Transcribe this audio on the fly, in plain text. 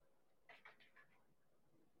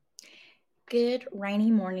Good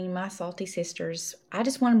rainy morning, my salty sisters. I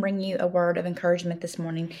just want to bring you a word of encouragement this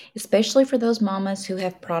morning, especially for those mamas who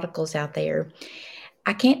have prodigals out there.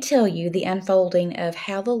 I can't tell you the unfolding of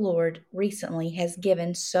how the Lord recently has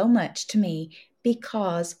given so much to me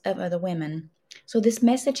because of other women. So, this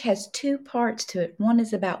message has two parts to it. One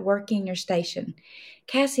is about working your station.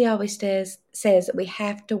 Cassie always says that we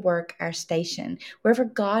have to work our station. Wherever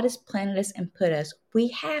God has planted us and put us, we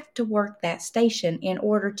have to work that station in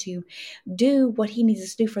order to do what He needs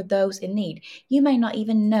us to do for those in need. You may not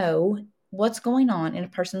even know what's going on in a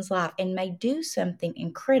person's life and may do something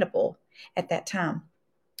incredible at that time.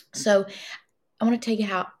 So, I want to tell you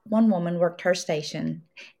how one woman worked her station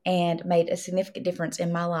and made a significant difference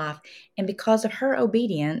in my life. And because of her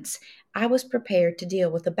obedience, I was prepared to deal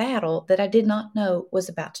with a battle that I did not know was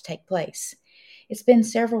about to take place. It's been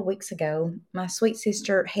several weeks ago. My sweet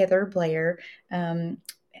sister, Heather Blair, um,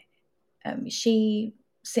 she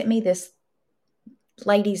sent me this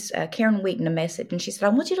lady's Karen Wheaton a message, and she said, I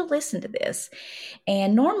want you to listen to this.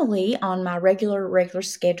 And normally on my regular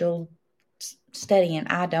scheduled studying,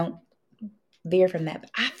 I don't veer from that.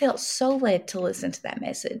 But I felt so led to listen to that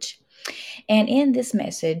message. And in this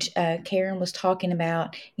message, Karen was talking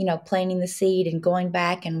about, planting the seed and going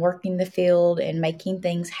back and working the field and making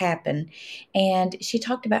things happen. And she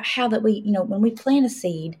talked about how that when we plant a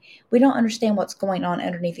seed, we don't understand what's going on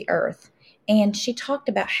underneath the earth. And she talked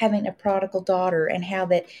about having a prodigal daughter and how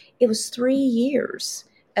that it was 3 years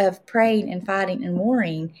of praying and fighting and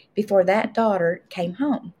worrying before that daughter came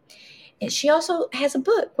home. And she also has a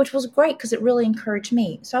book, which was great because it really encouraged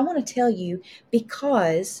me. So I want to tell you,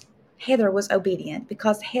 because Heather was obedient,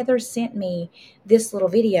 because Heather sent me this little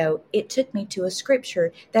video, it took me to a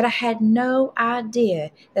scripture that I had no idea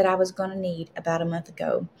that I was going to need about a month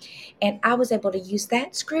ago. And I was able to use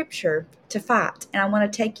that scripture to fight. And I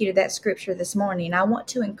want to take you to that scripture this morning. I want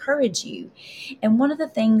to encourage you. And one of the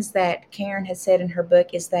things that Karen has said in her book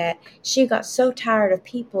is that she got so tired of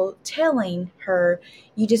people telling her,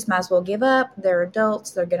 you just might as well give up. They're adults.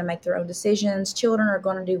 They're going to make their own decisions. Children are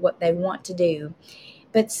going to do what they want to do.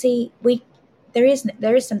 But see, there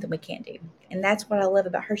is something we can't do. And that's what I love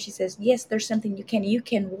about her. She says, yes, there's something you can. You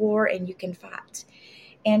can war and you can fight.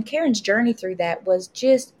 And Karen's journey through that was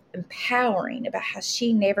just empowering about how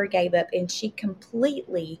she never gave up and she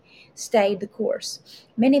completely stayed the course.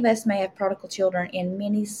 Many of us may have prodigal children in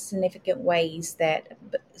many significant ways that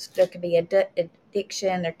there could be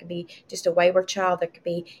addiction, there could be just a wayward child, there could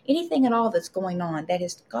be anything at all that's going on that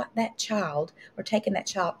has got that child or taken that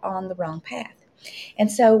child on the wrong path.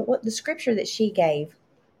 And so what the scripture that she gave,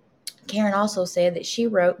 Karen also said that she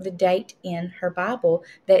wrote the date in her Bible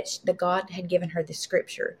that the God had given her the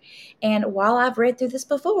scripture. And while I've read through this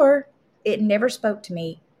before, it never spoke to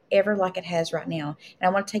me ever like it has right now. And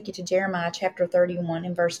I want to take you to Jeremiah chapter 31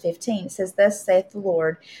 and verse 15. It says, thus saith the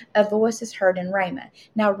Lord, a voice is heard in Ramah.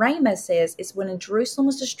 Now Ramah says it's when Jerusalem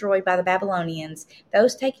was destroyed by the Babylonians,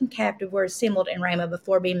 those taken captive were assembled in Ramah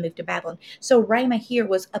before being moved to Babylon. So Ramah here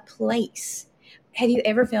was a place. Have you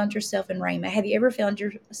ever found yourself in Ramah? Have you ever found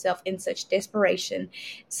yourself in such desperation,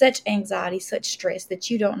 such anxiety, such stress that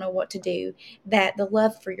you don't know what to do, that the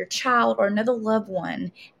love for your child or another loved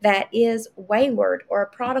one that is wayward or a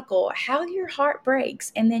prodigal, how your heart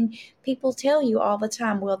breaks? And then people tell you all the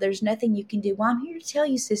time, well, there's nothing you can do. Well, I'm here to tell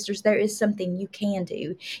you, sisters, there is something you can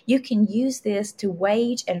do. You can use this to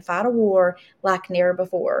wage and fight a war like never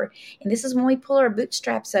before. And this is when we pull our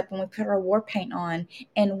bootstraps up and we put our war paint on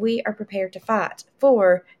and we are prepared to fight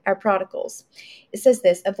for our prodigals. It says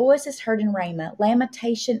this, a voice is heard in Ramah,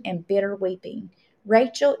 lamentation and bitter weeping.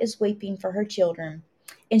 Rachel is weeping for her children,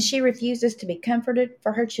 and she refuses to be comforted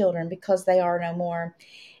for her children because they are no more.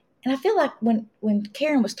 And I feel like when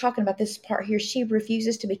Karen was talking about this part here, she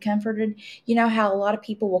refuses to be comforted. You know how a lot of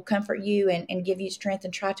people will comfort you and give you strength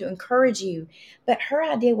and try to encourage you. But her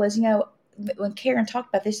idea was, when Karen talked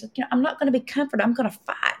about this, I'm not going to be comforted. I'm going to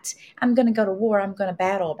fight. I'm going to go to war. I'm going to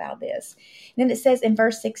battle about this. And then it says in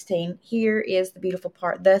verse 16, here is the beautiful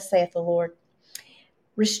part. Thus saith the Lord,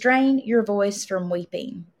 restrain your voice from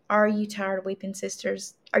weeping. Are you tired of weeping,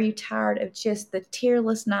 sisters? Are you tired of just the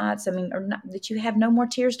tearless nights? Or not, that you have no more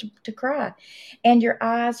tears to cry? And your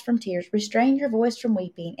eyes from tears. Restrain your voice from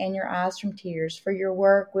weeping and your eyes from tears, for your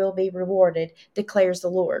work will be rewarded, declares the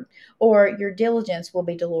Lord. Or your diligence will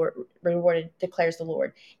be rewarded, declares the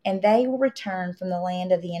Lord. And they will return from the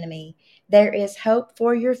land of the enemy. There is hope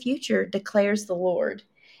for your future, declares the Lord.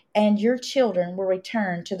 And your children will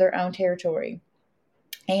return to their own territory.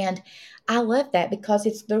 And I love that because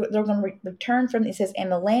they're going to return from, it says,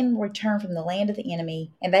 and the land will return from the land of the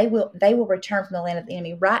enemy, and they will return from the land of the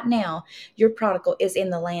enemy. Right now, your prodigal is in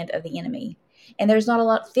the land of the enemy. And there's not a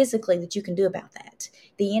lot physically that you can do about that.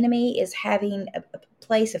 The enemy is having a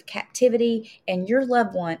place of captivity, and your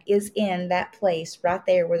loved one is in that place right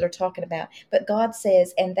there where they're talking about. But God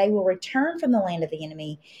says, and they will return from the land of the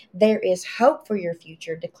enemy. There is hope for your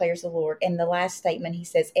future, declares the Lord. And the last statement, he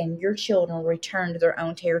says, and your children will return to their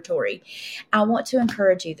own territory. I want to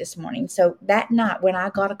encourage you this morning. So that night when I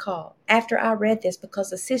got a call, after I read this,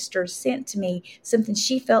 because a sister sent to me something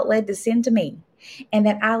she felt led to send to me, and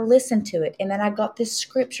then I listened to it, and then I got this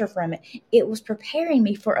scripture from it. It was preparing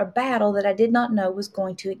me for a battle that I did not know was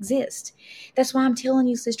going to exist. That's why I'm telling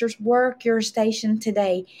you, sisters, work your station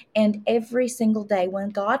today and every single day. When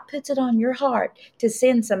God puts it on your heart to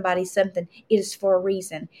send somebody something, it is for a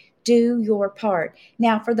reason. Do your part.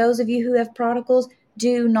 Now, for those of you who have prodigals,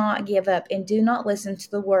 do not give up and do not listen to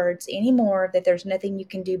the words anymore that there's nothing you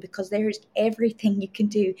can do, because there's everything you can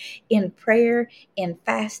do in prayer, in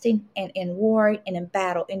fasting, and in war, and in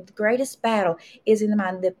battle. And the greatest battle is in the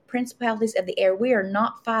mind, the principalities of the air. We are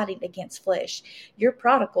not fighting against flesh. Your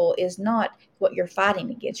prodigal is not what you're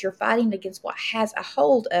fighting against. You're fighting against what has a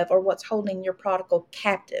hold of, or what's holding your prodigal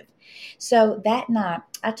captive. So that night,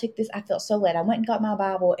 I took this, I felt so led. I went and got my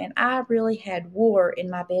Bible, and I really had war in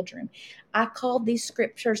my bedroom. I called these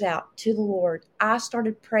scriptures out to the Lord. I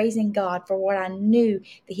started praising God for what I knew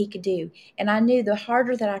that He could do. And I knew the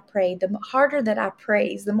harder that I prayed, the harder that I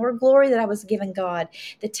praised, the more glory that I was giving God,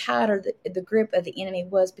 the tighter the grip of the enemy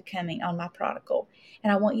was becoming on my prodigal.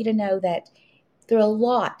 And I want you to know that through a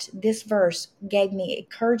lot, this verse gave me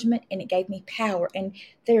encouragement and it gave me power. And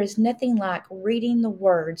there is nothing like reading the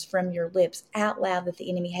words from your lips out loud that the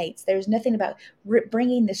enemy hates. There's nothing about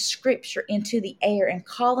bringing the scripture into the air and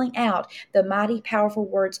calling out the mighty, powerful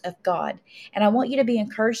words of God. And I want you to be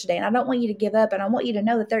encouraged today. And I don't want you to give up. And I want you to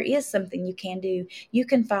know that there is something you can do. You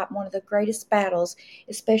can fight one of the greatest battles,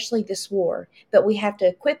 especially this war. But we have to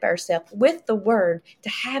equip ourselves with the word to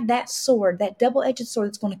have that sword, that double-edged sword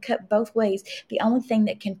that's going to cut both ways. The only thing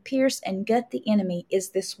that can pierce and gut the enemy is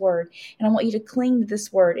this word. And I want you to cling to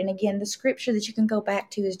this word. And again, the scripture that you can go back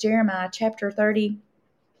to is Jeremiah chapter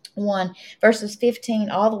 31, verses 15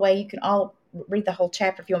 all the way. You can all read the whole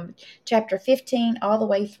chapter if you want. Chapter 15 all the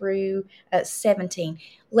way through 17.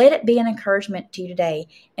 Let it be an encouragement to you today.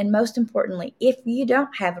 And most importantly, if you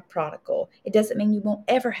don't have a prodigal, it doesn't mean you won't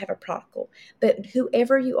ever have a prodigal. But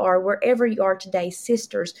whoever you are, wherever you are today,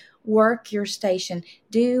 sisters, work your station.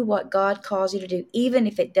 Do what God calls you to do, even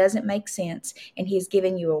if it doesn't make sense. And He's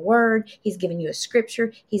given you a word, He's given you a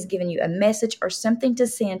scripture, He's given you a message or something to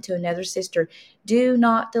send to another sister. Do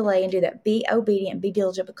not delay and do that. Be obedient, be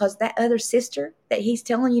diligent, because that other sister that He's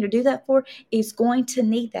telling you to do that for is going to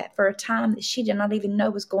need that for a time that she did not even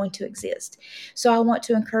know was going to exist. So I want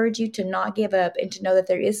to encourage you to not give up and to know that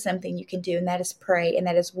there is something you can do, and that is pray, and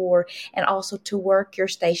that is war, and also to work your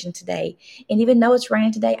station today. And even though it's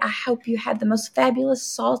raining today, I hope you have the most fabulous,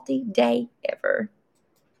 salty day ever.